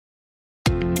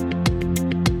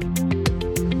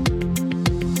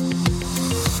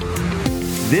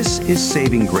This is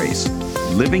Saving Grace,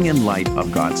 Living in Light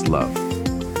of God's Love,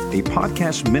 a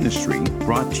podcast ministry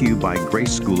brought to you by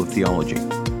Grace School of Theology,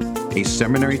 a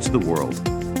seminary to the world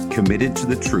committed to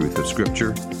the truth of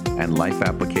Scripture and life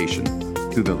application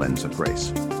through the lens of grace.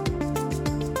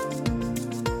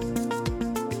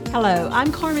 Hello,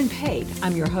 I'm Carmen Pate.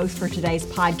 I'm your host for today's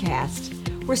podcast.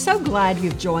 We're so glad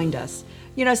you've joined us.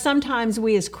 You know, sometimes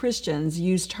we as Christians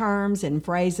use terms and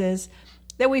phrases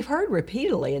that we've heard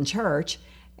repeatedly in church,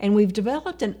 and we've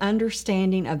developed an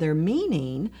understanding of their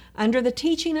meaning under the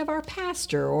teaching of our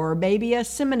pastor or maybe a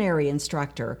seminary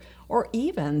instructor, or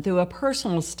even through a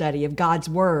personal study of God's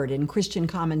Word and Christian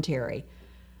commentary.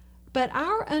 But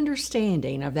our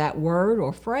understanding of that word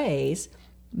or phrase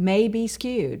may be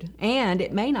skewed, and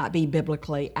it may not be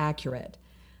biblically accurate.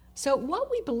 So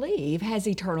what we believe has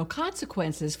eternal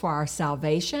consequences for our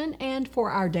salvation and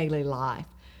for our daily life.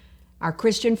 Our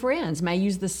Christian friends may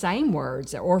use the same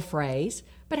words or phrase,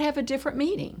 but have a different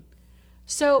meaning.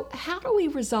 So how do we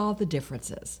resolve the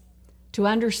differences? To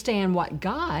understand what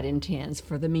God intends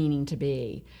for the meaning to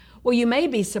be. Well, you may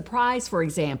be surprised, for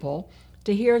example,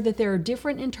 to hear that there are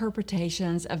different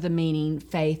interpretations of the meaning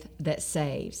faith that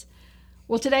saves.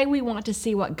 Well, today we want to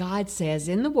see what God says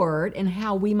in the Word and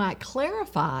how we might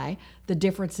clarify the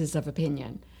differences of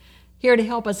opinion. Here to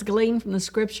help us glean from the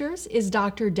Scriptures is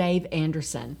Dr. Dave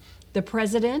Anderson, the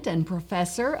president and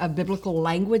professor of biblical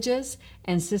languages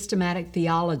and systematic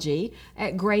theology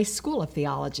at Grace School of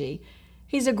Theology.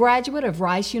 He's a graduate of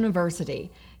Rice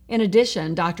University. In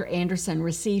addition, Dr. Anderson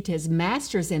received his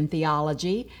master's in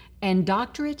theology and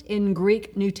doctorate in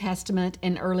Greek New Testament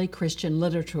and early Christian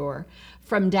literature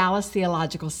from Dallas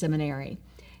Theological Seminary.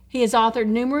 He has authored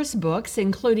numerous books,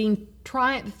 including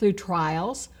Triumph Through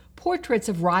Trials, Portraits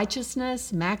of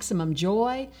Righteousness, Maximum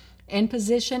Joy, and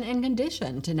Position and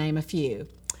Condition, to name a few.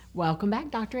 Welcome back,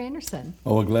 Dr. Anderson.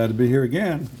 Oh, well, glad to be here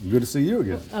again. Good to see you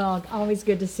again. Oh, always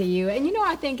good to see you. And you know,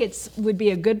 I think it would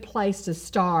be a good place to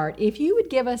start if you would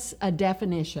give us a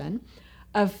definition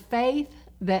of faith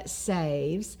that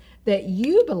saves that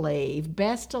you believe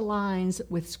best aligns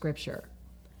with Scripture.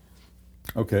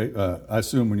 Okay, I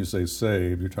assume when you say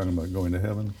saved, you're talking about going to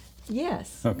heaven?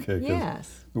 Yes. Okay.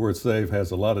 Yes. The word save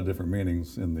has a lot of different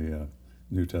meanings in the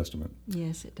New Testament.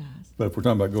 Yes, it does. But if we're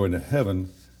talking about going to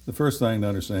heaven, the first thing to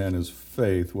understand is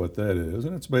faith, what that is,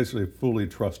 and it's basically fully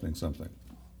trusting something.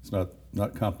 It's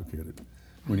not complicated.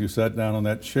 When you sat down on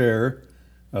that chair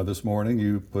this morning,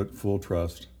 you put full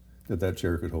trust that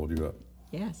chair could hold you up.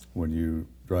 Yes. When you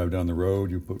drive down the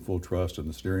road, you put full trust in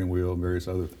the steering wheel and various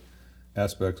other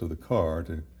aspects of the car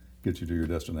to get you to your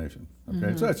destination.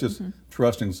 Okay, so that's just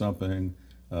trusting something,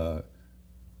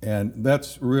 and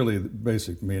that's really the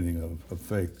basic meaning of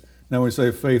faith. Now, when we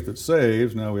say faith that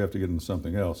saves, now we have to get into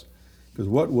something else, because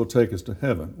what will take us to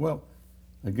heaven? Well,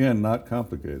 again, not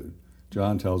complicated.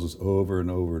 John tells us over and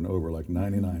over and over, like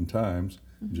 99 times,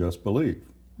 just believe.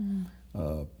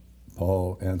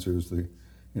 Paul answers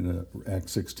in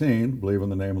Acts 16, believe in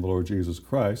the name of the Lord Jesus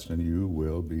Christ, and you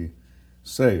will be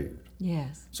saved.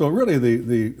 Yes. So really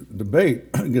the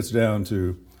debate gets down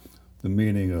to the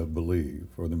meaning of believe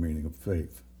or the meaning of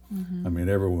faith. I mean,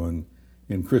 everyone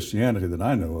in Christianity that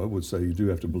I know of would say you do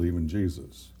have to believe in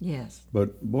Jesus. Yes.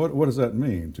 But what does that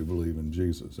mean to believe in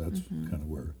Jesus? That's kind of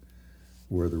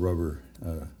where the rubber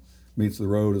meets the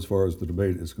road as far as the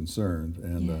debate is concerned.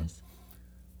 And yes.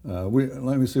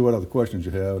 Let me see what other questions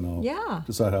you have, and I'll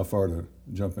decide how far to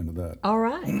jump into that. All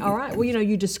right, all right. Well, you know,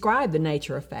 you describe the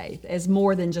nature of faith as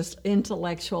more than just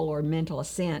intellectual or mental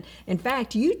assent. In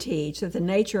fact, you teach that the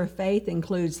nature of faith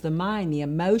includes the mind, the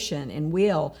emotion, and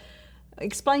will.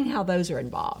 Explain how those are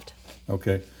involved.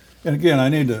 Okay. And again, I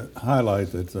need to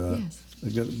highlight that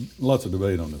they get lots of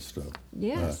debate on this stuff.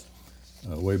 Yes.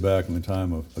 Way back in the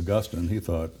time of Augustine, he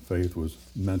thought faith was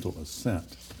mental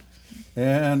assent.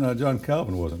 And John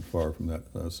Calvin wasn't far from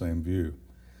that same view.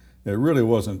 It really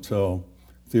wasn't until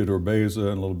Theodore Beza,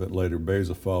 and a little bit later,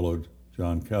 Beza followed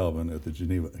John Calvin at the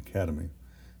Geneva Academy,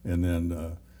 and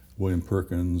then William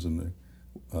Perkins and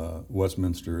the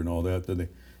Westminster and all that they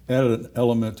added an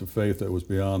element to faith that was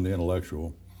beyond the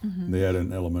intellectual. They added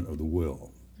an element of the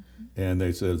will. And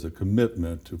they said it's a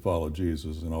commitment to follow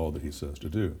Jesus in all that he says to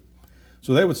do.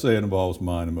 So they would say it involves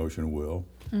mind, emotion, and will.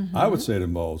 I would say it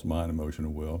involves mind, emotion,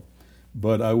 and will.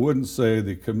 But I wouldn't say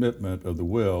the commitment of the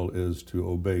will is to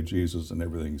obey Jesus in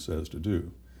everything he says to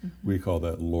do. We call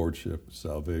that lordship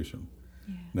salvation.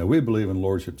 Yeah. Now, we believe in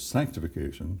lordship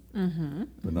sanctification,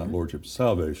 but not lordship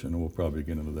salvation, and we'll probably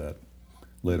get into that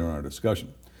later in our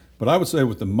discussion. But I would say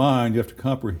with the mind, you have to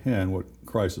comprehend what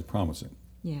Christ is promising.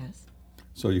 Yes.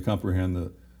 So you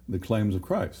comprehend the claims of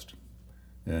Christ.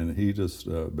 And he just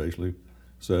basically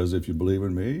says, if you believe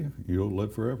in me, you'll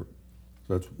live forever.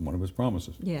 So that's one of his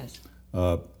promises. Yes.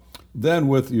 Then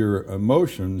with your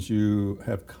emotions, you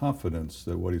have confidence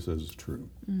that what he says is true.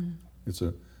 It's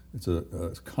a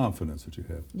confidence that you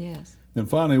have. Yes. And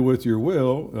finally, with your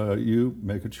will, you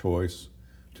make a choice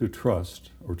to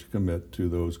trust or to commit to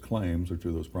those claims or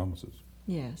to those promises.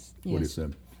 Yes. What he Yes.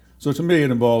 said. So to me, it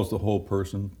involves the whole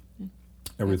person,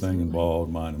 everything Absolutely.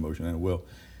 involved, mind, emotion, and will.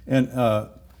 And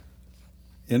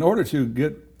in order to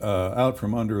get out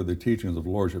from under the teachings of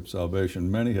lordship salvation,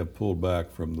 many have pulled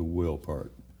back from the will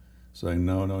part, saying,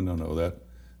 no,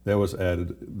 that was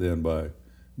added then by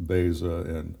Beza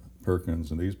and Perkins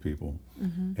and these people,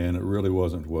 and it really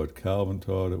wasn't what Calvin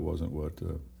taught, it wasn't what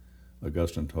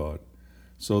Augustine taught.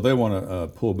 So they want to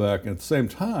pull back. And at the same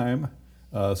time,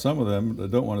 some of them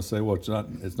don't want to say, well,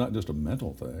 it's not just a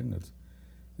mental thing,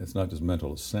 it's not just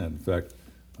mental assent. In fact,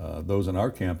 those in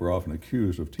our camp are often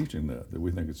accused of teaching that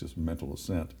we think it's just mental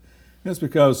assent. And it's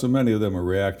because so many of them are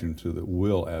reacting to the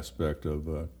will aspect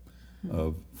of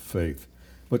faith.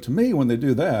 But to me, when they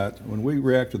do that, when we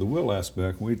react to the will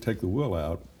aspect, when we take the will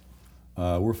out,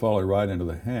 we're falling right into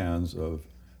the hands of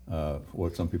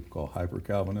what some people call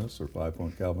hyper-Calvinists or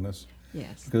five-point Calvinists.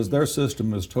 Yes. Because their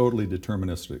system is totally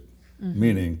deterministic,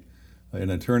 meaning in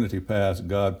eternity past,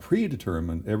 God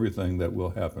predetermined everything that will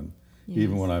happen.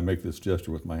 Even when I make this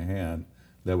gesture with my hand,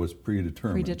 that was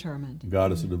predetermined. Predetermined.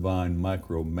 God is a divine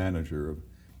micromanager of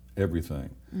everything.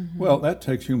 Well, that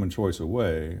takes human choice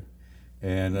away.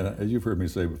 And as you've heard me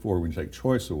say before, when you take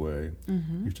choice away,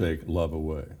 you take love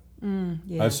away.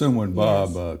 Yes. I assume when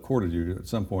Bob Yes. Courted you, at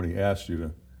some point he asked you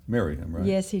to marry him, right?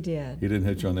 Yes, he did. He didn't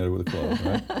hit you on the head with a club,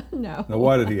 right? No. Now,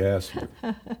 why did he ask you?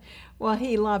 Well,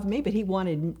 he loved me, but he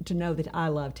wanted to know that I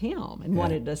loved him and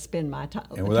wanted to spend my time.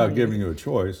 And without giving you a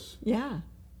choice, Yeah.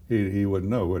 he wouldn't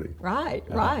know, would he? Right.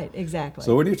 Right. Exactly.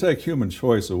 So when you take human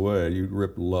choice away, you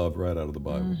rip love right out of the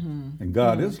Bible. And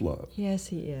God is love. Yes,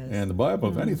 he is. And the Bible,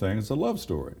 if anything, is a love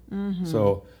story.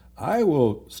 So I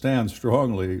will stand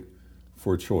strongly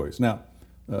for choice. Now,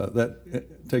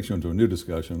 that takes you into a new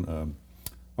discussion.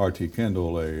 R.T.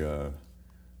 Kendall, a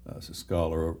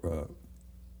scholar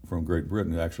from Great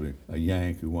Britain, actually a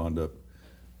Yank who wound up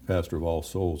pastor of All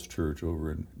Souls Church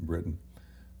over in Britain,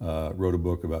 wrote a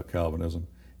book about Calvinism.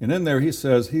 And in there he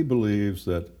says he believes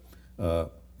that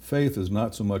faith is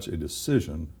not so much a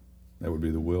decision, that would be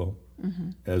the will,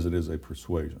 as it is a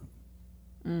persuasion.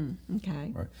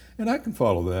 Okay. Right? And I can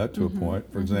follow that to a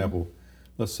point. For example,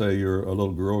 let's say you're a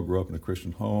little girl, grew up in a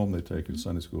Christian home, they take you to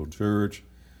Sunday school and church,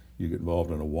 you get involved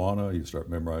in Awana, you start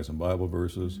memorizing Bible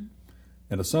verses,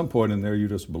 and at some point in there you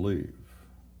just believe.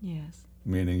 Yes.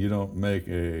 Meaning you don't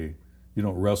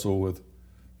wrestle with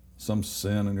some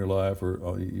sin in your life,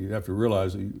 or you have to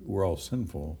realize that we're all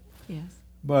sinful. Yes.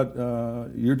 But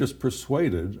you're just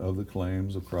persuaded of the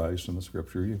claims of Christ and the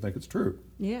Scripture. You think it's true.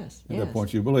 Yes. At that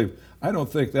point you believe. I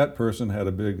don't think that person had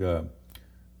a big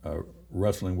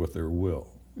wrestling with their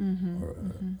will.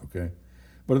 Okay?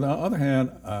 But on the other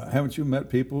hand, haven't you met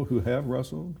people who have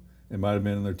wrestled? It might have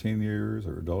been in their teen years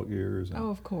or adult years. And Oh,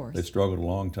 of course. they struggled a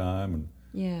long time. And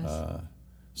Yes.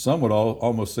 some would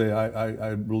almost say,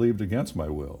 I believed against my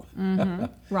will. Right.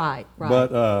 Right.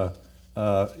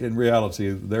 But in reality,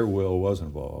 their will was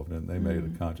involved, and they made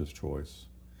a conscious choice.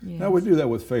 yes. Now, we do that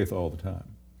with faith all the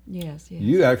time. Yes. Yes.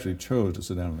 You actually chose to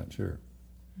sit down in that chair.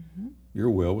 Your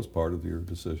will was part of your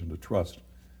decision to trust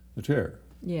the chair.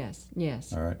 Yes.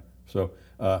 Yes. All right? So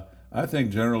I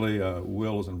think generally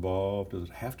will is involved. Does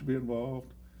it have to be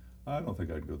involved? I don't think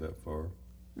I'd go that far.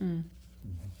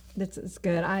 That's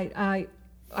good.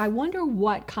 I wonder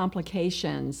what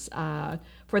complications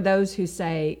for those who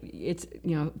say it's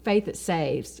faith that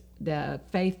saves, the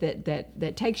faith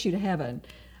that takes you to heaven,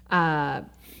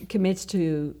 commits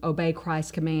to obey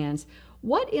Christ's commands.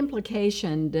 What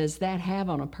implication does that have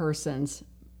on a person's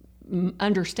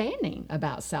understanding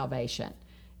about salvation?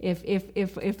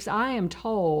 If I am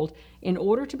told in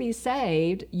order to be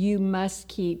saved you must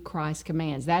keep Christ's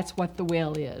commands, that's what the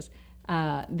will is,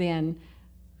 then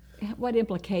what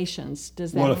implications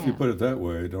does that have? Well, if you put it that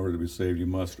way, in order to be saved, you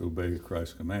must obey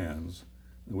Christ's commands.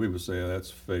 We would say that's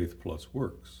faith plus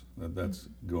works. That's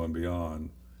going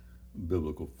beyond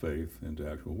biblical faith into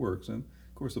actual works. And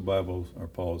of course, the Bible, or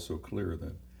Paul, is so clear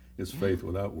that it's faith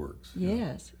without works.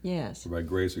 Yes, yes. For by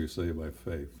grace are you saved by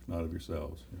faith, not of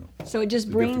yourselves. So it just The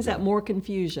gift brings of up God. more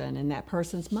confusion in that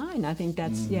person's mind. I think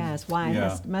that's why it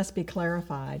Yeah. must be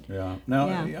clarified. Yeah. Now,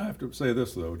 Yeah. I have to say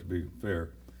this, though, to be fair.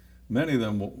 Many of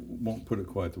them won't put it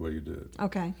quite the way you did.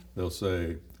 Okay. They'll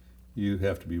say you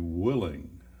have to be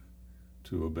willing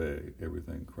to obey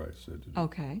everything Christ said to do.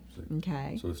 Okay. See?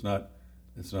 Okay. So it's not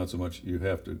it's not so much you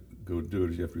have to go do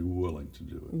it as you have to be willing to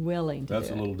do it. Willing to That's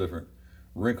do a little different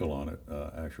wrinkle on it,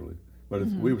 actually. But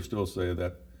we would still say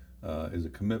that is a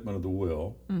commitment of the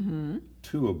will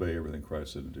to obey everything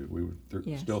Christ said to do. We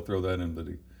would still throw that into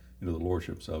the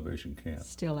Lordship Salvation camp.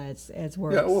 Still adds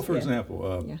words. Yeah, well, for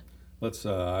example,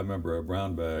 I remember a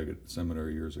brown bag at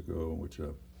seminary years ago, which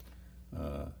a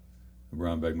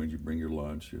brown bag means you bring your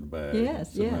lunch in a bag,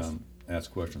 sit around,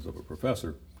 ask questions of a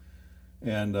professor.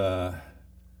 And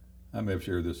I may have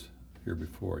shared this here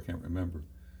before, I can't remember.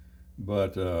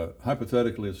 But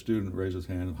hypothetically, a student raised his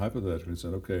hand and hypothetically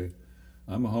said, okay,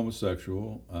 I'm a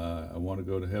homosexual. I want to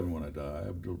go to heaven when I die.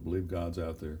 I believe God's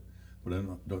out there, but I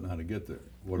don't know how to get there.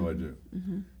 What do I do?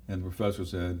 And the professor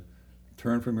said,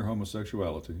 turn from your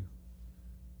homosexuality,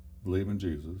 believe in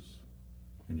Jesus,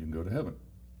 and you can go to heaven.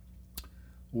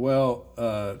 Well,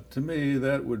 to me,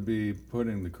 that would be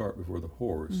putting the cart before the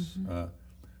horse.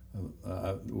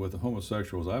 With the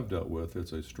homosexuals I've dealt with,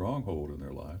 it's a stronghold in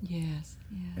their life. Yes.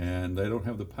 And they don't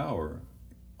have the power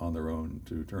on their own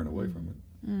to turn away from it.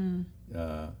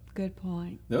 Good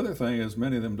point. The other thing is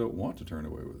many of them don't want to turn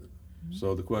away with it.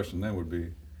 So the question then would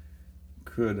be,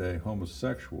 could a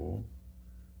homosexual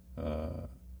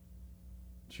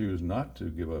choose not to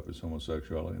give up his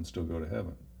homosexuality and still go to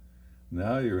heaven?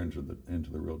 Now you're into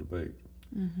the real debate.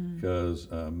 Because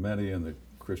many in the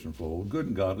Christian fold, good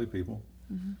and godly people,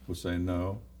 would say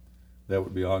no, that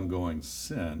would be ongoing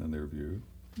sin in their view,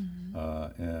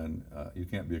 and you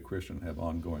can't be a Christian and have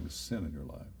ongoing sin in your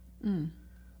life.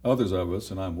 Others of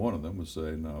us, and I'm one of them, would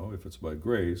say no, if it's by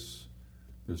grace,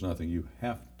 there's nothing you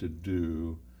have to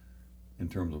do in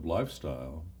terms of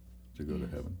lifestyle to go to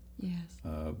heaven.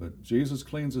 But Jesus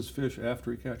cleans his fish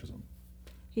after he catches them.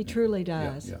 He truly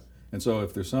does. Yeah. And so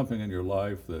if there's something in your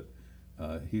life that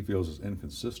he feels is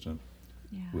inconsistent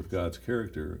with God's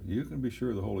character, you can be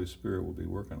sure the Holy Spirit will be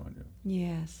working on you.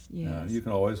 Yes. You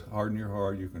can always harden your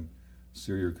heart, you can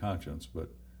sear your conscience, but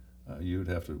you'd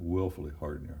have to willfully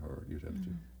harden your heart. You'd have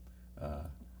to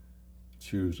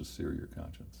choose to sear your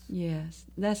conscience. Yes,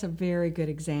 that's a very good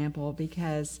example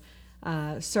because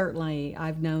certainly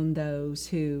I've known those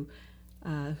who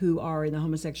are in the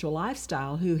homosexual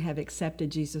lifestyle who have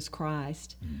accepted Jesus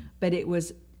Christ, but it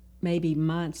was maybe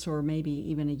months or maybe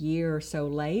even a year or so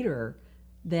later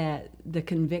that the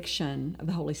conviction of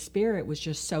the Holy Spirit was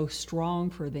just so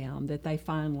strong for them that they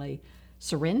finally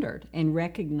surrendered and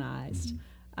recognized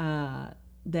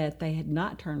that they had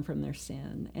not turned from their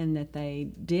sin and that they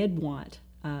did want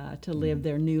to live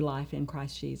their new life in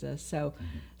Christ Jesus.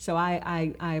 So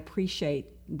I appreciate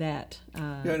that.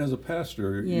 And as a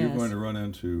pastor, you're going to run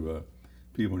into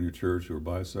people in your church who are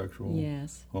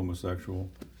bisexual, homosexual,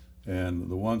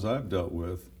 and the ones I've dealt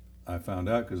with, I found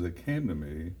out because they came to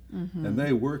me and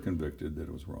they were convicted that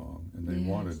it was wrong and they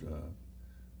wanted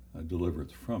a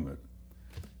deliverance from it.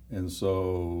 And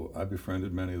so I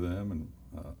befriended many of them and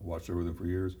watched over them for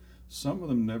years. Some of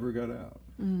them never got out.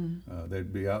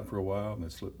 They'd be out for a while and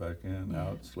they'd slip back in,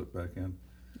 out, slip back in.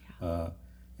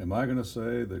 Am I going to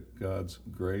say that God's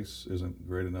grace isn't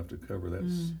great enough to cover that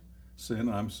sin?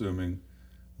 I'm assuming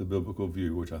the biblical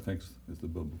view, which I think is the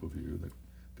biblical view, that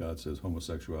God says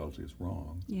homosexuality is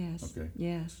wrong. Yes. Okay.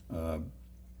 Yes. I'm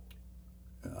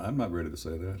not ready to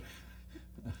say that.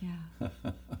 Yeah.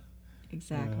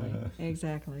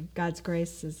 Exactly. God's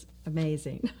grace is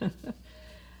amazing.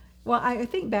 Well, I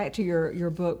think back to your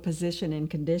book, Position and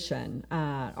Condition.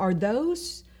 Are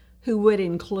those who would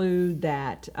include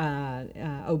that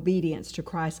obedience to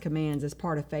Christ's commands as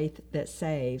part of faith that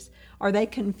saves, are they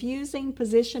confusing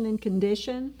position and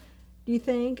condition, do you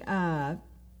think?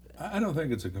 I don't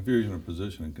think it's a confusion of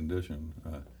position and condition.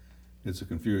 It's a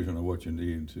confusion of what you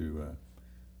need to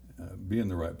be in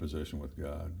the right position with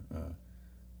God.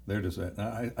 They're just.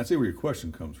 I see where your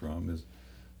question comes from. Is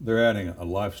they're adding a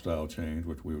lifestyle change,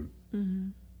 which we would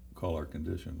call our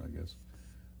condition, I guess,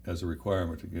 as a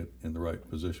requirement to get in the right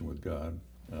position with God.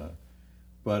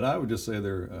 But I would just say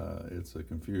it's a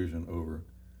confusion over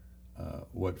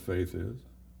what faith is,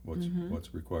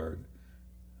 what's required.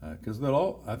 Because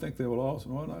I think they will all,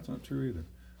 well, that's not true either.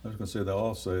 I was going to say they'll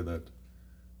all say that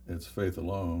it's faith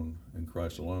alone in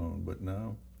Christ alone, but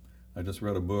no. I just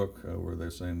read a book where they're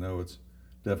saying, no, it's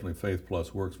definitely faith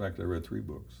plus works. In fact, I read 3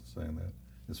 books saying that.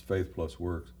 It's faith plus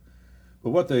works. But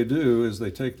what they do is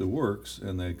they take the works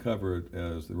and they cover it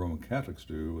as the Roman Catholics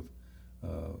do with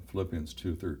Philippians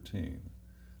 2:13.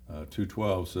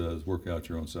 2:12 says, work out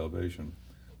your own salvation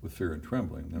with fear and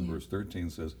trembling. And then verse 13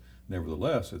 says,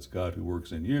 nevertheless, it's God who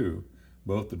works in you,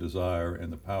 both the desire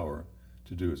and the power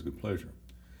to do his good pleasure.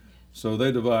 So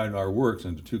they divide our works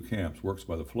into 2 camps, works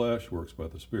by the flesh, works by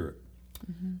the Spirit.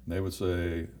 They would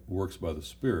say works by the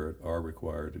Spirit are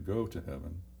required to go to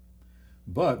heaven.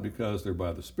 But because they're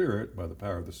by the Spirit, by the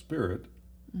power of the Spirit,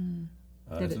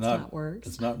 It's not works?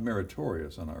 It's not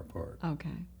meritorious on our part.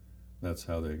 Okay. That's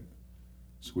how they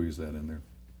squeeze that in there.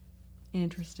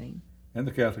 Interesting. And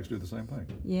the Catholics do the same thing.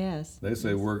 Yes. They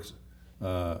say works,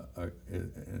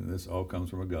 and this all comes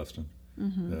from Augustine,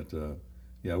 that,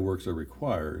 works are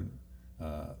required,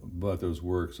 but those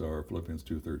works are Philippians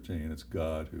 2:13. It's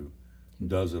God who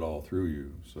does it all through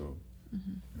you. So,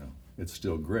 it's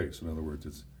still grace. In other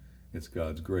words, it's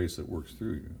God's grace that works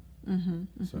through you.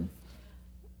 So.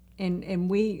 And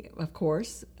we, of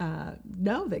course,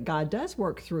 know that God does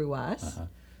work through us.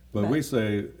 But we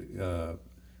say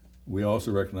we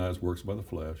also recognize works by the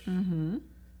flesh and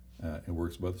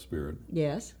works by the Spirit.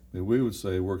 Yes. And we would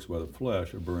say works by the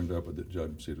flesh are burned up at the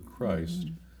judgment seat of Christ.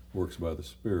 Works by the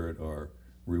Spirit are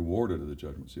rewarded at the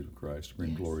judgment seat of Christ to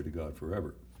bring glory to God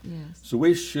forever. Yes. So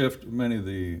we shift many of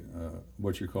the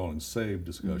what you're calling saved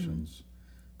discussions,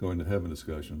 going to heaven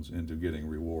discussions, into getting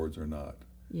rewards or not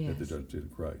at the judgment seat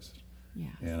of Christ.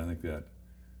 Yes. And I think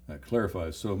that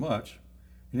clarifies so much.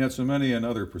 And yet so many in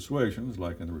other persuasions,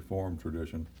 like in the Reformed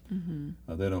tradition,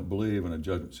 they don't believe in a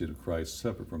judgment seat of Christ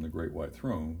separate from the great white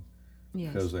throne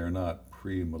because they're not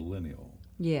premillennial.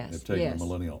 Yes. They've taken the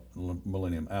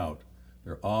millennium out.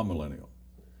 They're amillennial.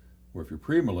 Where if you're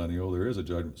premillennial, there is a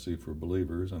judgment seat for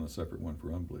believers and a separate one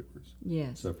for unbelievers.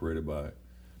 Yes. Separated by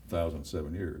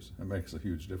 1,007 years. It makes a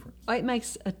huge difference. It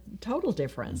makes a total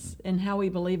difference in how we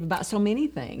believe about so many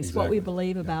things, Exactly. what we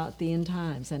believe about the end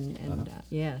times. And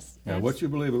yes. Yeah, what you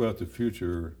believe about the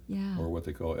future, Yeah. or what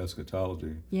they call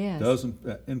eschatology, Yes. does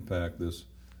impact this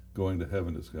going to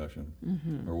heaven discussion,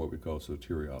 or what we call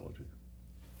soteriology.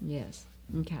 Yes.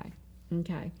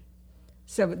 Okay.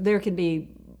 So there can be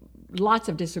lots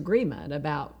of disagreement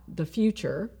about the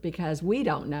future because we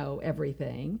don't know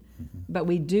everything, but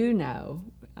we do know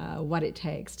what it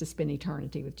takes to spend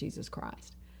eternity with Jesus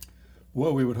Christ.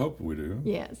 Well, we would hope we do.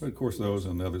 Yes. But of course, those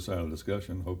on the other side of the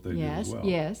discussion hope they do as well.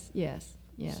 Yes.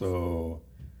 So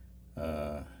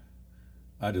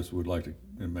I just would like to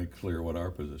make clear what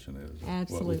our position is.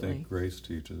 Absolutely. What we think grace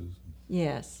teaches.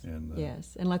 Yes. And,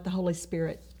 and let the Holy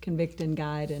Spirit convict and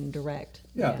guide and direct.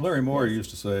 Yeah, Yes. Larry Moore used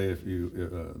to say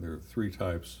there are three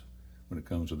types when it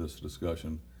comes to this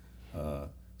discussion.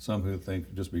 Some who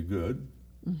think just be good,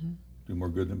 do more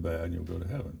good than bad, and you'll go to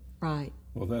heaven. Right.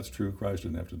 Well, if that's true, Christ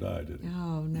didn't have to die, did he?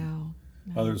 Oh, no.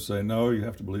 Others say, no, you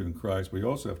have to believe in Christ, but you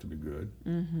also have to be good.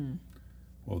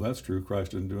 Well, if that's true,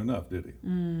 Christ didn't do enough, did he?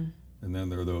 And then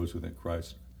there are those who think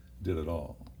Christ did it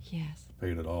all, Yes.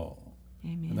 paid it all.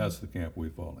 Amen. And that's the camp we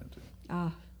fall into.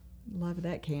 Oh, love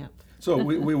that camp. So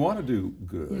we want to do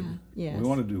good. Yeah. Yes. We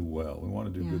want to do well. We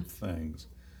want to do good things.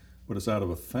 But it's out of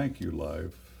a thank you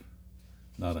life,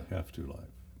 not a have to life.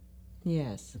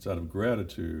 Yes. It's out of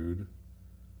gratitude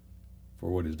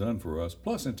for what he's done for us,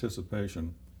 plus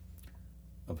anticipation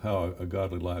of how a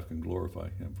godly life can glorify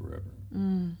him forever.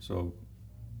 So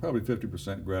probably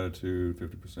 50% gratitude,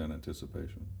 50%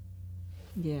 anticipation.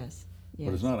 Yes.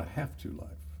 But it's not a have to life.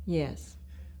 Yes.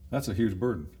 That's a huge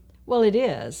burden. Well, it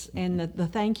is. And the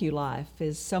thank you life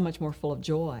is so much more full of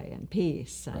joy and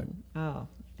peace. And,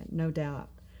 no doubt.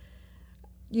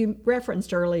 You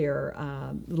referenced earlier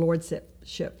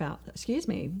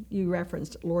you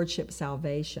referenced Lordship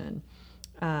salvation.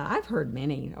 I've heard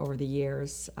many over the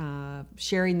years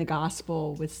sharing the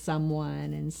gospel with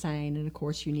someone and saying, and of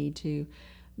course you need to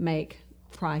make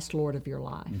Christ Lord of your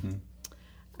life.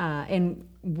 And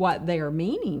what they are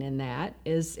meaning in that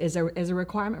is a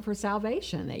requirement for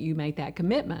salvation, that you make that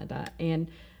commitment.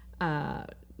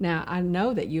 Now, I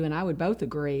know that you and I would both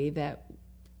agree that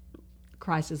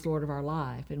Christ is Lord of our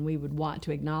life, and we would want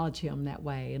to acknowledge him that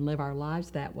way and live our lives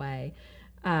that way.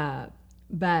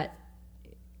 But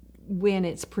when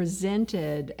it's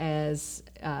presented as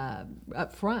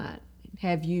up front,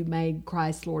 have you made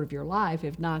Christ Lord of your life?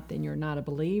 If not, then you're not a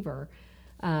believer.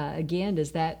 Again,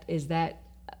 is that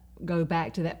go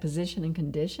back to that position and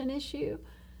condition issue?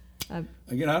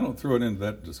 Again, I don't throw it into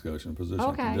that discussion, position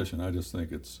and Okay. condition. I just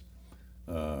think it's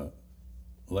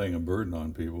laying a burden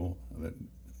on people that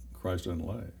Christ doesn't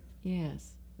lay.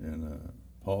 Yes. And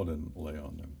Paul didn't lay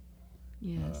on them.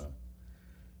 Yes.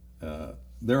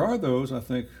 There are those, I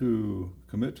think, who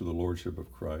commit to the Lordship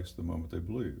of Christ the moment they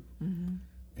believe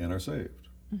and are saved.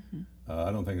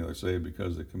 I don't think they're saved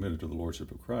because they committed to the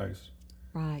Lordship of Christ,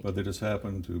 Right. but they just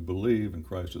happen to believe in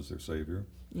Christ as their Savior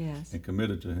Yes. and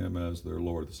committed to him as their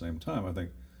Lord at the same time. I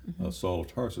think Saul of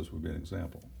Tarsus would be an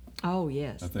example. Oh,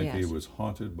 yes. I think he yes. was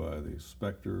haunted by the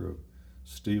specter of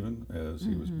Stephen as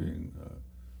he was being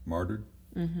martyred.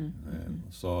 and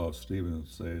saw Stephen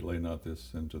say, "Lay not this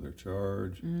sin to their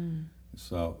charge."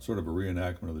 Saw sort of a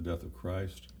reenactment of the death of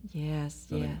Christ. Yes,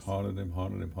 And yes. he haunted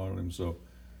him. So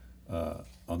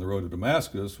on the road to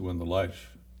Damascus, when the light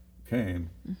came,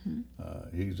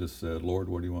 he just said, "Lord,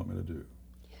 what do you want me to do?"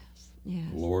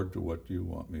 Yes. Lord, what do you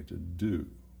want me to do?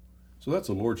 So that's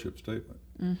a lordship statement.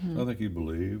 So I think he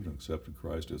believed and accepted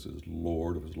Christ as his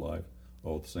Lord of his life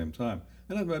all at the same time.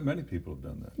 And I've met many people who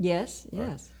have done that. Yes, Right.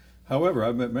 yes. However,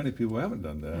 I've met many people who haven't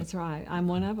done that, That's right. I'm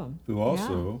one of them. who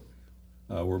also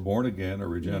were born again or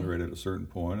regenerated at a certain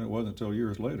point. And it wasn't until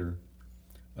years later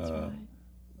That's right.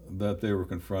 that they were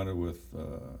confronted with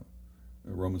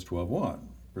Romans 12:1,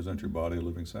 present your body a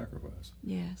living sacrifice.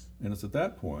 Yes. And it's at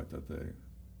that point that they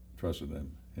trusted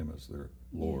him as their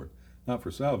Lord, not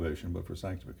for salvation, but for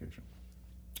sanctification.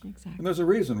 Exactly. And there's a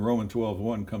reason Romans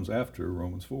 12:1 comes after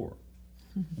Romans 4.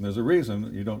 And there's a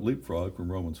reason you don't leapfrog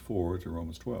from Romans 4 to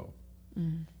Romans 12.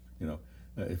 You know,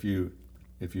 if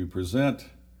you present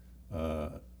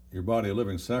your body a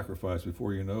living sacrifice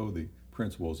before you know the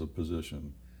principles of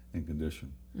position and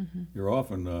condition, you're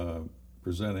often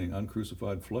presenting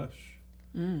uncrucified flesh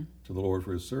to the Lord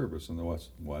for his service, and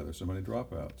that's why there's so many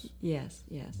dropouts. Yes,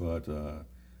 yes. But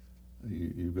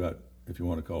you've got, if you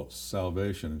want to call it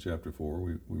salvation in chapter 4,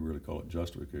 we really call it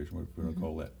justification. We're going to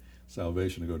call that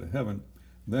salvation to go to heaven.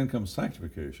 Then comes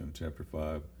sanctification in chapter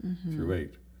 5 through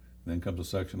 8. Then comes a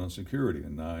section on security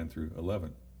in 9 through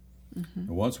 11. And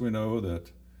once we know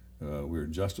that we're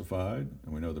justified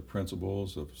and we know the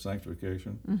principles of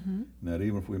sanctification, and that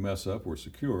even if we mess up, we're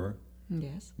secure,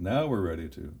 Yes. now we're ready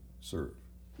to serve,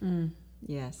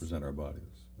 Yes. present our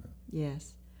bodies.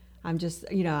 Yes. I'm just,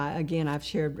 again, I've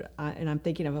shared, and I'm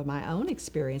thinking of my own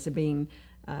experience of being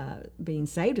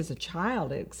saved as a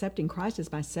child, accepting Christ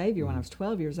as my Savior when I was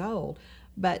 12 years old,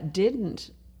 but didn't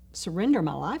surrender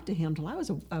my life to Him till I was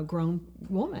a grown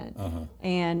woman.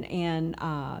 And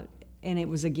it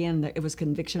was, again, it was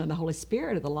conviction of the Holy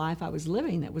Spirit of the life I was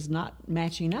living that was not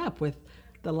matching up with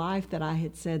the life that I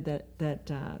had said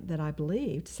that I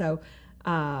believed. So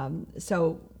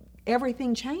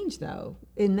everything changed, though,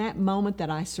 in that moment that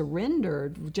I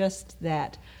surrendered. Just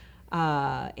that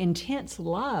intense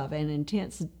love and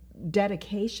intense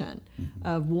dedication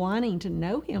of wanting to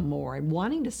know Him more and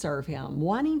wanting to serve Him,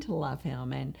 wanting to love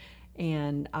Him,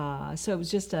 and so it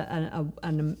was just an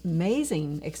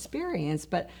amazing experience.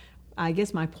 But I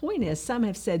guess my point is, some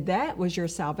have said that was your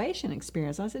salvation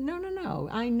experience. I said, no.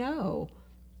 I know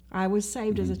I was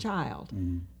saved as a child.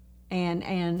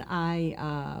 And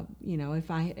I,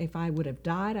 if I would have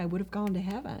died, I would have gone to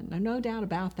heaven. No doubt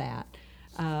about that.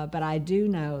 But I do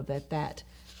know that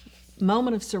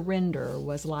moment of surrender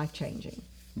was life-changing.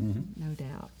 No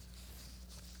doubt.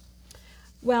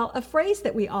 Well, a phrase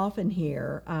that we often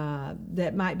hear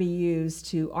that might be used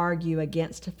to argue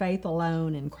against faith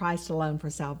alone and Christ alone for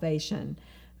salvation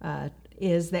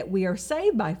is that we are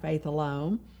saved by faith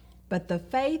alone, but the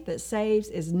faith that saves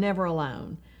is never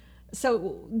alone.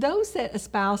 So those that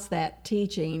espouse that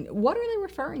teaching, what are they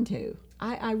referring to?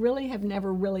 I really have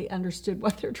never really understood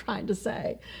what they're trying to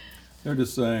say. They're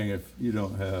just saying if you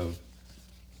don't have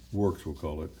works, we'll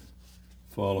call it,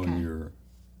 following your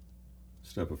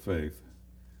step of faith,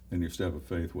 then your step of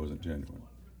faith wasn't genuine.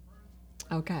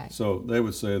 Okay. So they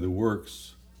would say the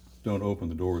works don't open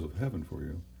the doors of heaven for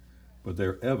you, but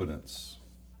they're evidence,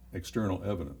 external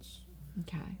evidence,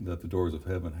 that the doors of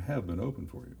heaven have been opened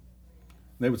for you.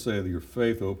 They would say that your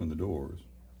faith opened the doors,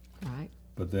 Right.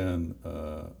 but then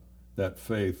that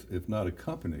faith, if not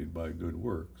accompanied by good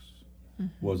works,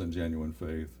 wasn't genuine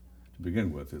faith to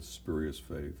begin with. It's spurious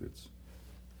faith. It's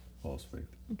false faith.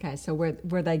 Okay, so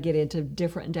where they get into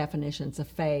different definitions of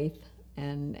faith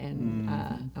and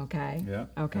okay. Yeah.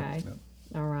 Okay.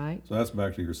 Yeah. All right. So that's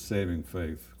back to your saving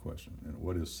faith question. And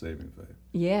what is saving faith?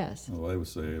 Yes. Well, they would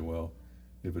say, well,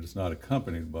 if it's not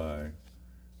accompanied by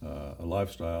a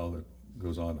lifestyle that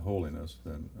goes on to holiness,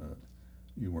 then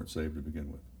you weren't saved to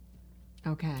begin with.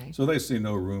 Okay. So they see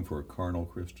no room for a carnal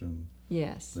Christian.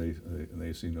 Yes.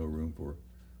 They see no room for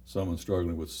someone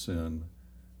struggling with sin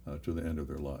to the end of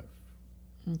their life.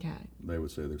 Okay. They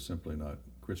would say they're simply not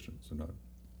Christians. They're not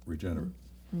regenerate.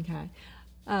 Okay.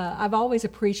 I've always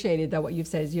appreciated that what you've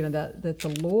said is, that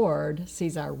the Lord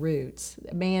sees our roots.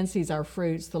 Man sees our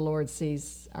fruits. The Lord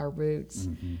sees our roots.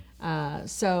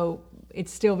 So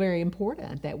it's still very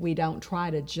important that we don't try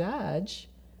to judge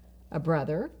a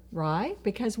brother, right?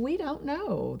 Because we don't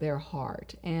know their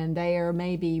heart, and there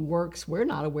may be works we're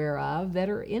not aware of that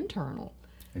are internal.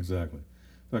 Exactly.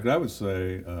 In fact, I would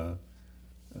say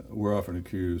we're often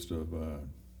accused of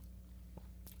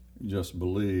just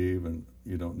believe and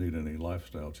you don't need any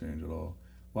lifestyle change at all.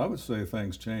 Well, I would say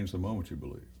things change the moment you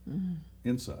believe.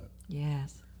 Inside.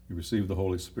 Yes. You receive the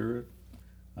Holy Spirit.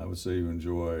 I would say you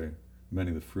enjoy many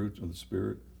of the fruits of the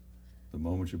Spirit the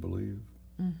moment you believe.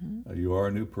 You are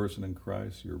a new person in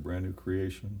Christ. You're a brand new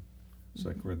creation,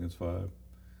 2 Corinthians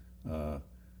 5.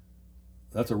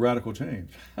 That's a radical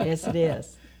change. Yes, it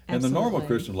is. And the normal Absolutely.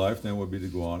 Christian life then would be to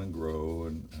go on and grow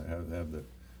and have that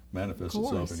manifest Of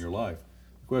itself course. in your life.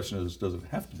 The question is, does it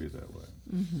have to be that way?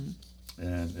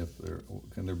 And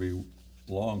can there be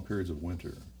long periods of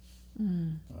winter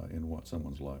in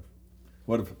someone's life?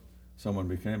 What if someone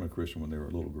became a Christian when they were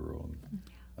a little girl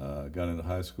and got into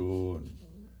high school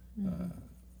and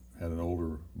had an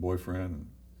older boyfriend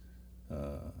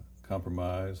and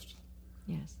compromised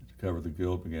Yes. to cover the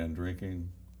guilt, began drinking?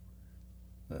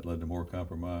 That led to more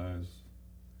compromise,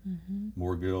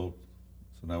 more guilt.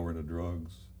 So now we're into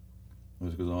drugs. And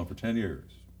this goes on for 10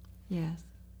 years. Yes.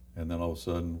 And then all of a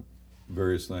sudden,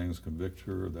 various things convict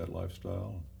her of that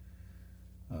lifestyle.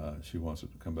 She wants to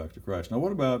come back to Christ. Now,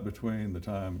 what about between the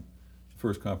time the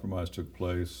first compromise took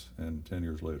place and 10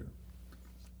 years later?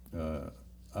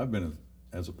 I've been,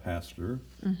 as a pastor,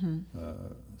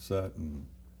 sat and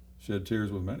shed tears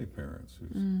with many parents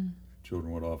whose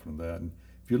children went off into that. And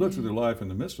if you looked at their life in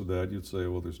the midst of that, you'd say,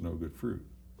 well, there's no good fruit.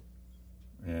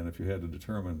 And if you had to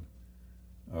determine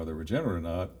are they regenerate or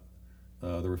not,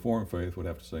 the Reformed faith would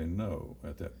have to say no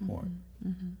at that point.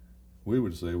 We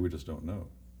would say we just don't know.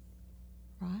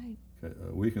 Right. Okay,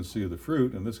 we can see the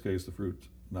fruit. In this case, the fruit's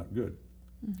not good.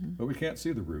 But we can't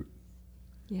see the root.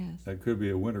 Yes. That could be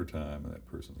a winter time in that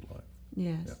person's life.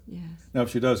 Yes. Yeah. Yes. Now,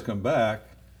 if she does come back,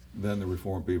 then the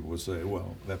Reformed people would say,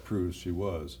 well, that proves she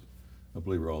was a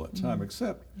believer all that time,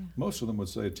 except most of them would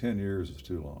say 10 years is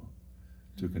too long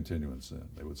to continue in sin.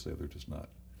 They would say they're just not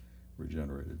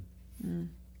regenerated.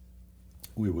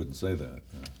 We wouldn't say that.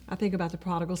 I think about the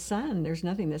prodigal son. There's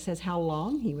nothing that says how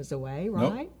long he was away,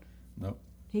 right? Nope,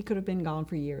 He could have been gone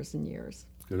for years and years.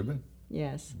 could have been.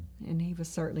 Yes. And he was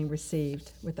certainly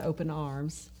received with open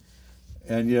arms.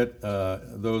 And yet,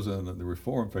 those in the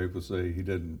Reformed faith would say he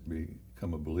didn't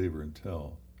become a believer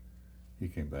until he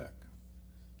came back.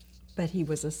 But he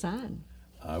was a son.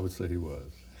 I would say he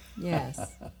was. Yes.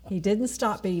 He didn't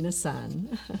stop being a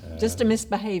son, just a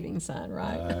misbehaving son,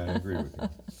 right? I agree with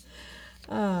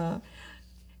you.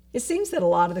 It seems that a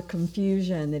lot of the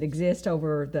confusion that exists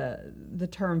over the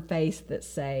term faith that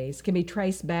saves can be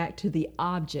traced back to the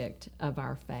object of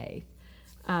our faith.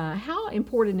 How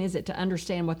important is it to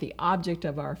understand what the object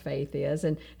of our faith is,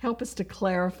 and help us to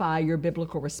clarify your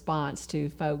biblical response to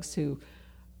folks who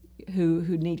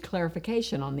need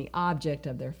clarification on the object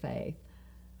of their faith?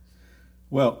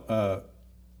 Well,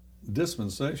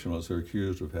 dispensationalists are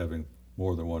accused of having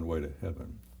more than one way to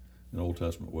heaven, an Old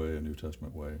Testament way, a New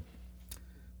Testament way.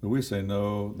 But we say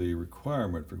no, the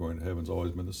requirement for going to heaven has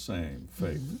always been the same,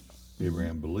 faith.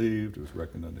 Abraham believed, it was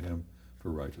reckoned unto him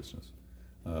for righteousness.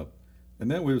 And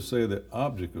then we would say the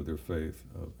object of their faith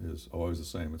is always the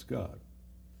same, it's God.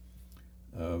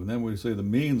 And then we say the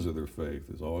means of their faith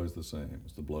is always the same,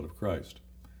 it's the blood of Christ.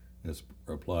 It's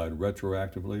applied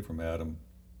retroactively from Adam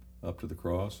up to the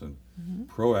cross, and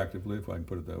proactively, if I can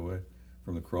put it that way,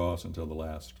 from the cross until the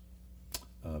last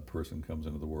person comes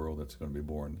into the world that's going to be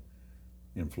born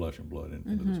in flesh and blood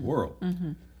into this world.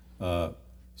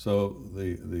 So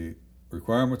the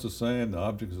requirements are the same, the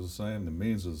object is the same, the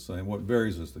means is the same. What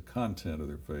varies is the content of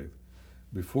their faith.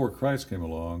 Before Christ came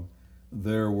along,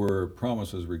 there were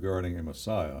promises regarding a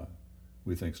Messiah,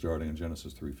 we think starting in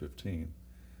Genesis 3:15.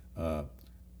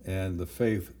 And the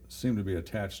faith seemed to be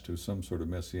attached to some sort of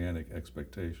messianic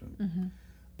expectation.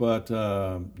 But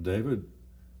David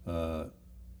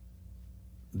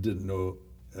didn't know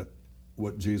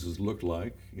what Jesus looked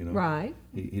like. You know, Right.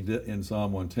 He did in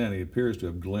Psalm 110. He appears to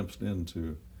have glimpsed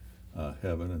into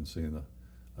heaven and seen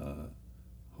the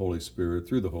Holy Spirit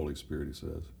through the Holy Spirit. He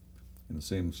says, and it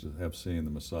seems to have seen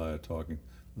the Messiah talking,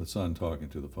 the Son talking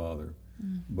to the Father.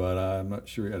 But I'm not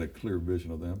sure he had a clear vision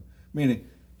of them. Meaning,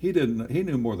 he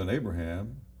knew more than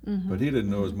Abraham, but he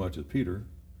didn't know as much as Peter.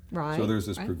 Right. So there's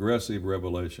this right. progressive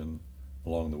revelation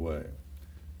along the way.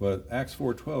 But Acts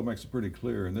 4:12 makes it pretty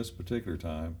clear in this particular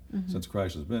time, since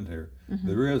Christ has been here,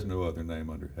 there is no other name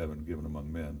under heaven given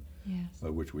among men Yes. by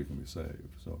which we can be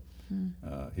saved. So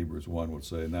Hebrews 1 would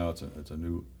say now it's a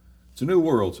new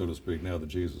world, so to speak, now that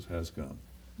Jesus has come.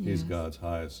 He's Yes. God's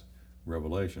highest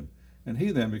revelation. And he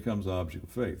then becomes the object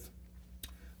of faith.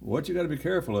 What you got to be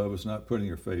careful of is not putting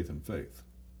your faith in faith.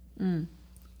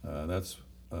 That's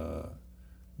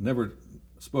never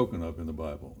spoken of in the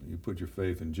Bible. You put your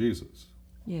faith in Jesus.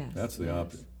 Yes. That's the yes.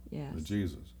 object, Yes.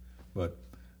 Jesus. But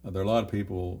there are a lot of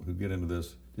people who get into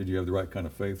this, did you have the right kind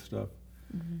of faith stuff?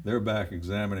 They're back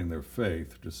examining their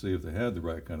faith to see if they had the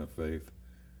right kind of faith.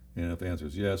 And if the answer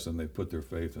is yes, then they put their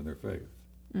faith in their faith.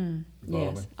 You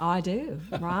follow Yes, me? I do.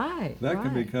 Right. That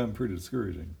can right. become pretty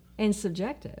discouraging And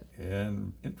subjective.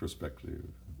 and introspective.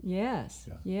 Yes.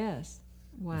 Yeah. Yes.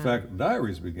 Wow. In fact,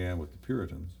 diaries began with the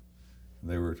Puritans.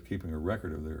 They were keeping a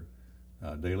record of their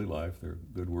daily life, their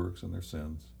good works and their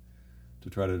sins, to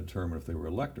try to determine if they were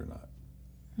elect or not.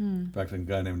 In fact, a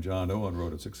guy named John Owen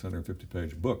wrote a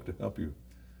 650-page book to help you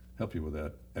with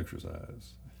that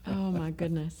exercise. Oh my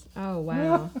goodness. Oh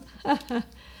wow.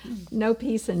 No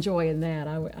peace and joy in that.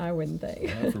 I wouldn't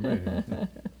think. Not for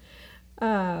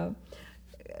me.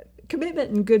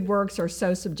 Commitment and good works are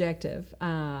so subjective,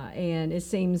 and it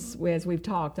seems, as we've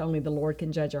talked, only the Lord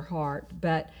can judge our heart.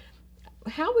 But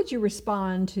how would you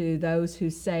respond to those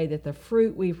who say that the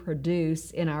fruit we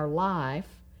produce in our life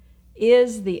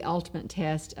is the ultimate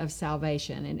test of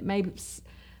salvation? And it may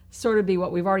sort of be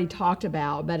what we've already talked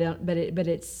about, but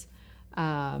it's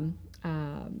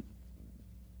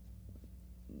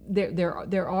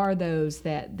there are those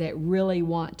that really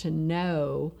want to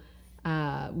know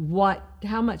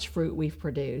how much fruit we've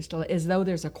produced, as though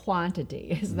there's a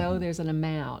quantity, as though there's an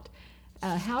amount.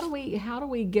 How do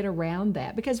we get around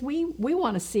that? Because we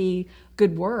want to see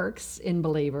good works in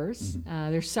believers.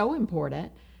 They're so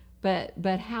important.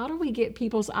 But how do we get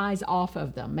people's eyes off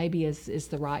of them? Maybe is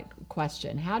the right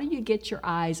question. How do you get your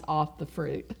eyes off the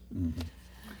fruit?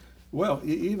 Well,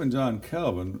 even John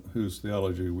Calvin, whose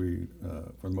theology we,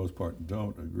 for the most part,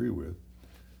 don't agree with,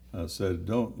 said,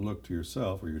 "Don't look to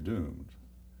yourself or you're doomed.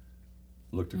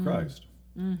 Look to Christ."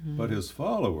 But his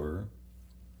follower,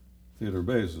 Theodore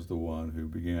Bayes, is the one who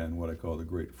began what I call the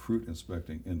great fruit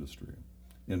inspecting industry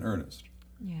in earnest.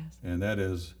 Yes. And that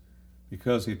is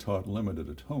because he taught limited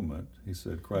atonement. He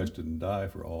said Christ didn't die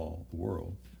for all the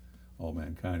world, all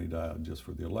mankind. He died just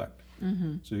for the elect.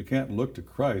 So you can't look to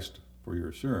Christ for your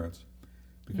assurance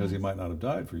because he might not have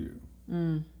died for you.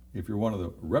 If you're one of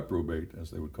the reprobate,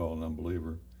 as they would call an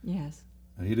unbeliever, Yes.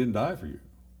 and he didn't die for you.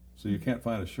 So you can't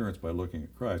find assurance by looking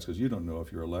at Christ because you don't know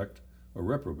if you're elect or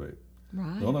reprobate.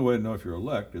 Right. The only way to know if you're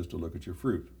elect is to look at your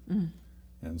fruit.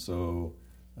 And so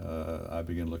I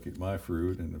begin looking at my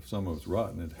fruit, and if some of it's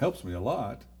rotten, it helps me a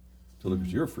lot to look at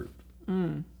your fruit.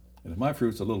 And if my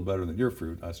fruit's a little better than your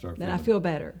fruit, I start Then feeling, I feel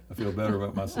better. I feel better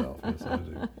about myself. Yes, I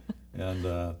do.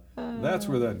 And that's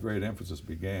where that great emphasis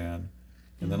began.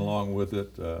 And then along with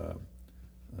it,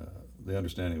 the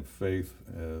understanding of faith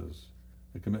as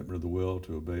a commitment of the will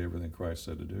to obey everything Christ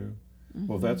said to do.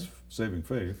 Well, if that's saving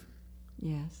faith,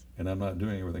 Yes. and I'm not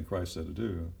doing everything Christ said to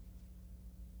do,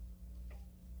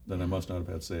 then I must not have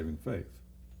had saving faith.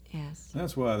 Yes. And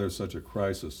that's why there's such a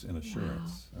crisis in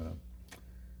assurance.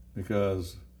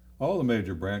 Because all the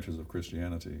major branches of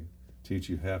Christianity teach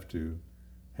you have to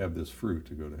have this fruit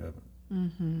to go to heaven.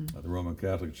 The Roman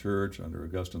Catholic Church, under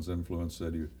Augustine's influence,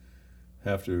 said you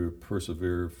have to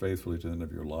persevere faithfully to the end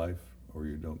of your life or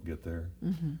you don't get there.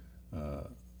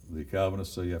 The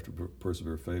Calvinists say you have to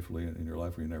persevere faithfully in your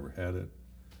life or you never had it.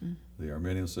 The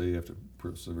Arminians say you have to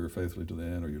persevere faithfully to the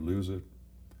end or you lose it.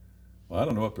 Well, I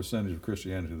don't know what percentage of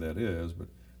Christianity that is, but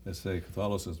they say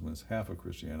Catholicism is half of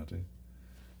Christianity.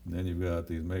 And then you've got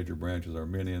these major branches,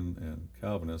 Arminian and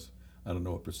Calvinist. I don't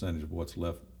know what percentage of what's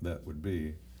left that would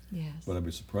be, Yes. but I'd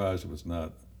be surprised if it's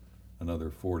not another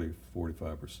 40,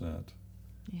 45%.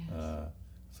 Yes.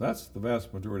 So that's the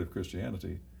vast majority of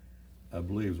Christianity, I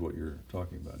believe, is what you're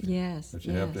talking about here. Yes. That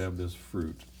you have to have this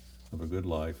fruit of a good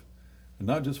life, and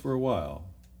not just for a while.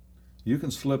 You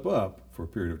can slip up for a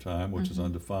period of time, which is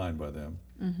undefined by them.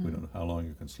 We don't know how long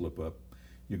you can slip up.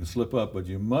 You can slip up, but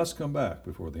you must come back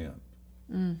before the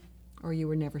end. Or you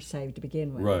were never saved to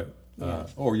begin with. Right.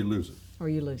 Yes. Or you lose it, Or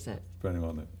you lose it. depending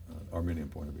on the Arminian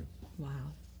point of view.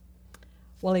 Wow.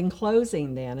 Well, in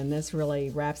closing then, and this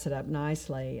really wraps it up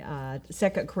nicely, 2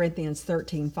 Corinthians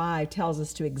 13:5 tells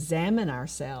us to examine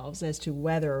ourselves as to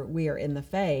whether we are in the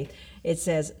faith. It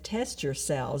says, test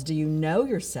yourselves. Do you know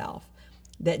yourself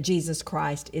that Jesus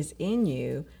Christ is in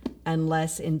you,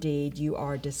 unless indeed you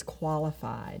are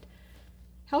disqualified?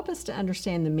 Help us to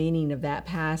understand the meaning of that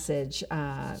passage,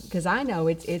 because I know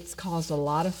it's caused a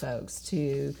lot of folks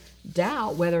to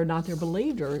doubt whether or not they're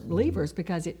believers,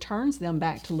 because it turns them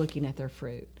back to looking at their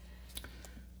fruit.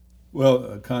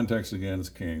 Well, context again is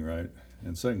king, right?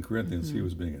 In 2 Corinthians, he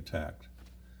was being attacked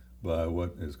by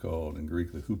what is called in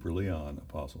Greek the Huperleon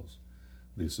apostles,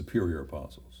 the superior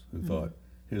apostles, who thought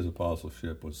his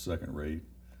apostleship was second rate,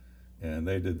 and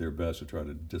they did their best to try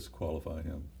to disqualify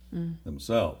him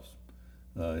themselves.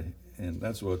 And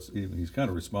that's he's kind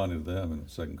of responding to them in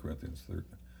 2 Corinthians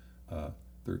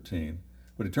 13.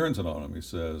 But he turns it on them. He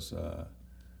says,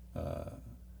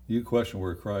 you question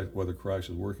whether Christ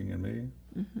is working in me.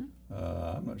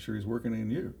 I'm not sure he's working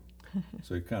in you.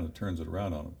 So he kind of turns it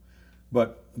around on him.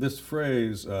 But this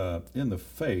phrase, in the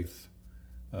faith,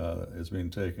 is being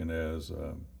taken as,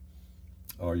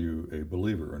 are you a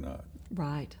believer or not?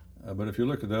 Right. But if you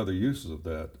look at the other uses of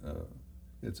that,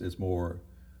 it's more,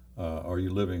 are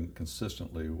you living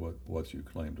consistently what you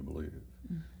claim to believe?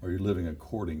 Are you living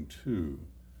according to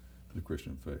the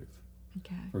Christian faith?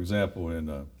 Okay. For example, in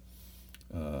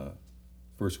 1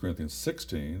 Corinthians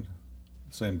 16,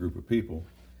 same group of people,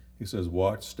 he says,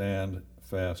 watch, stand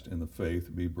fast in the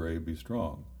faith, be brave, be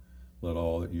strong. Let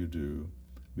all that you do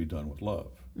be done with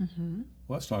love. Well,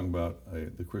 that's talking about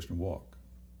the Christian walk,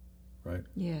 right?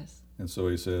 Yes. And so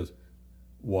he says,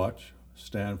 watch,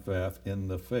 stand fast in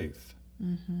the faith,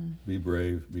 be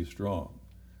brave, be strong.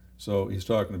 So he's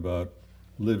talking about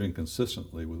living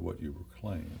consistently with what you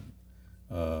proclaim.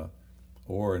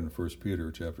 Or in 1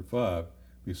 Peter chapter 5,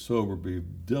 be sober, be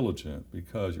diligent,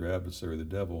 because your adversary, the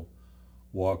devil,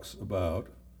 walks about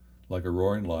like a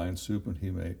roaring lion, seeking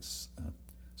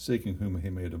whom he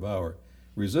may devour.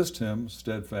 Resist him,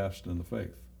 steadfast in the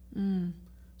faith.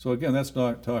 So again, that's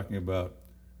not talking about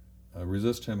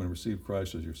resist him and receive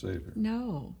Christ as your Savior.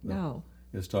 No.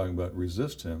 It's talking about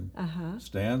resist him,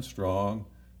 stand strong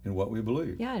in what we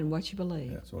believe. Yeah, in what you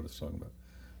believe. Yeah, that's what it's talking about.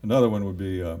 Another one would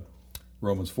be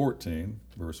Romans 14,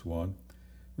 verse 1.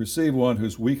 Receive one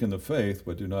who's weak in the faith,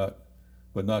 but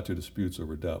not to disputes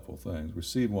over doubtful things.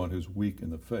 Receive one who's weak in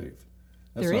the faith.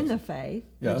 They're in the faith.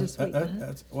 Yeah, just weak.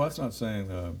 That's not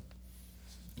saying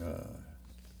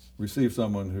receive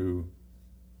someone who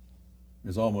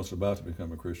is almost about to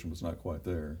become a Christian but's not quite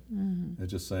there.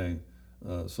 It's just saying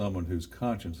someone whose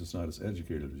conscience is not as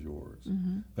educated as yours.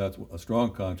 That's a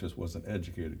strong conscience was an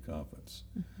educated conscience.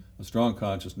 A strong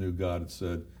conscience knew God had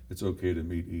said it's okay to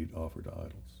eat offered to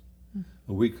idols.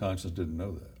 A weak conscience didn't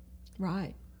know that.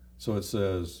 Right. So it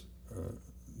says,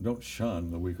 don't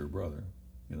shun the weaker brother.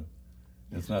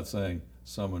 It's not saying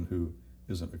someone who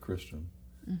isn't a Christian.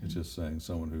 It's just saying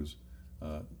someone who's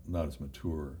not as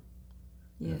mature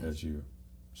as you.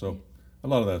 So a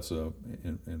lot of that's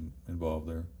involved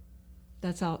there.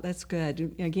 That's all. That's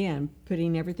good. Again,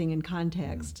 putting everything in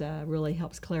context really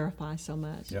helps clarify so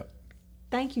much. Yep.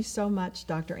 Thank you so much,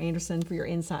 Dr. Anderson, for your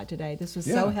insight today. This was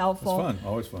so helpful. It's fun.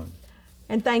 Always fun.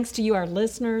 And thanks to you, our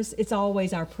listeners. It's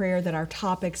always our prayer that our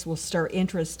topics will stir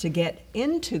interest to get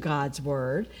into God's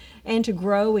Word and to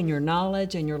grow in your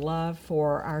knowledge and your love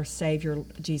for our Savior,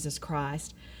 Jesus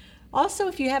Christ. Also,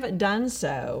 if you haven't done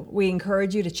so, we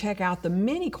encourage you to check out the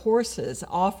many courses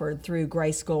offered through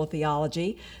Grace School of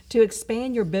Theology to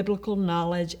expand your biblical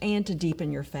knowledge and to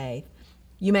deepen your faith.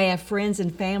 You may have friends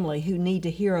and family who need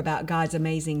to hear about God's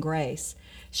amazing grace.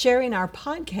 Sharing our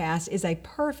podcast is a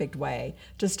perfect way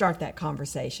to start that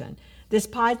conversation. This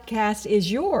podcast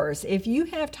is yours. If you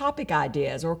have topic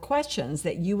ideas or questions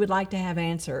that you would like to have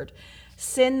answered,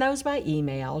 send those by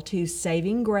email to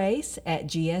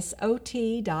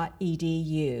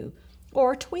savinggrace@gsot.edu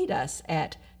or tweet us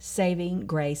at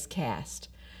savinggracecast.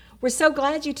 We're so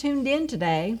glad you tuned in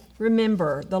today.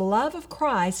 Remember, the love of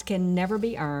Christ can never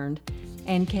be earned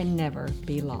and can never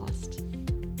be lost.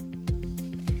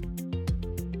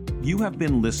 You have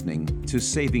been listening to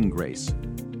Saving Grace,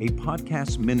 a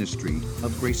podcast ministry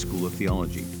of Grace School of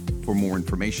Theology. For more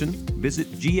information,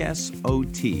 visit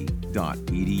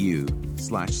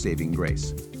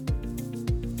gsot.edu/savinggrace.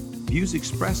 Views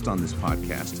expressed on this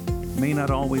podcast may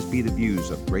not always be the views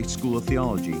of Grace School of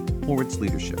Theology or its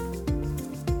leadership.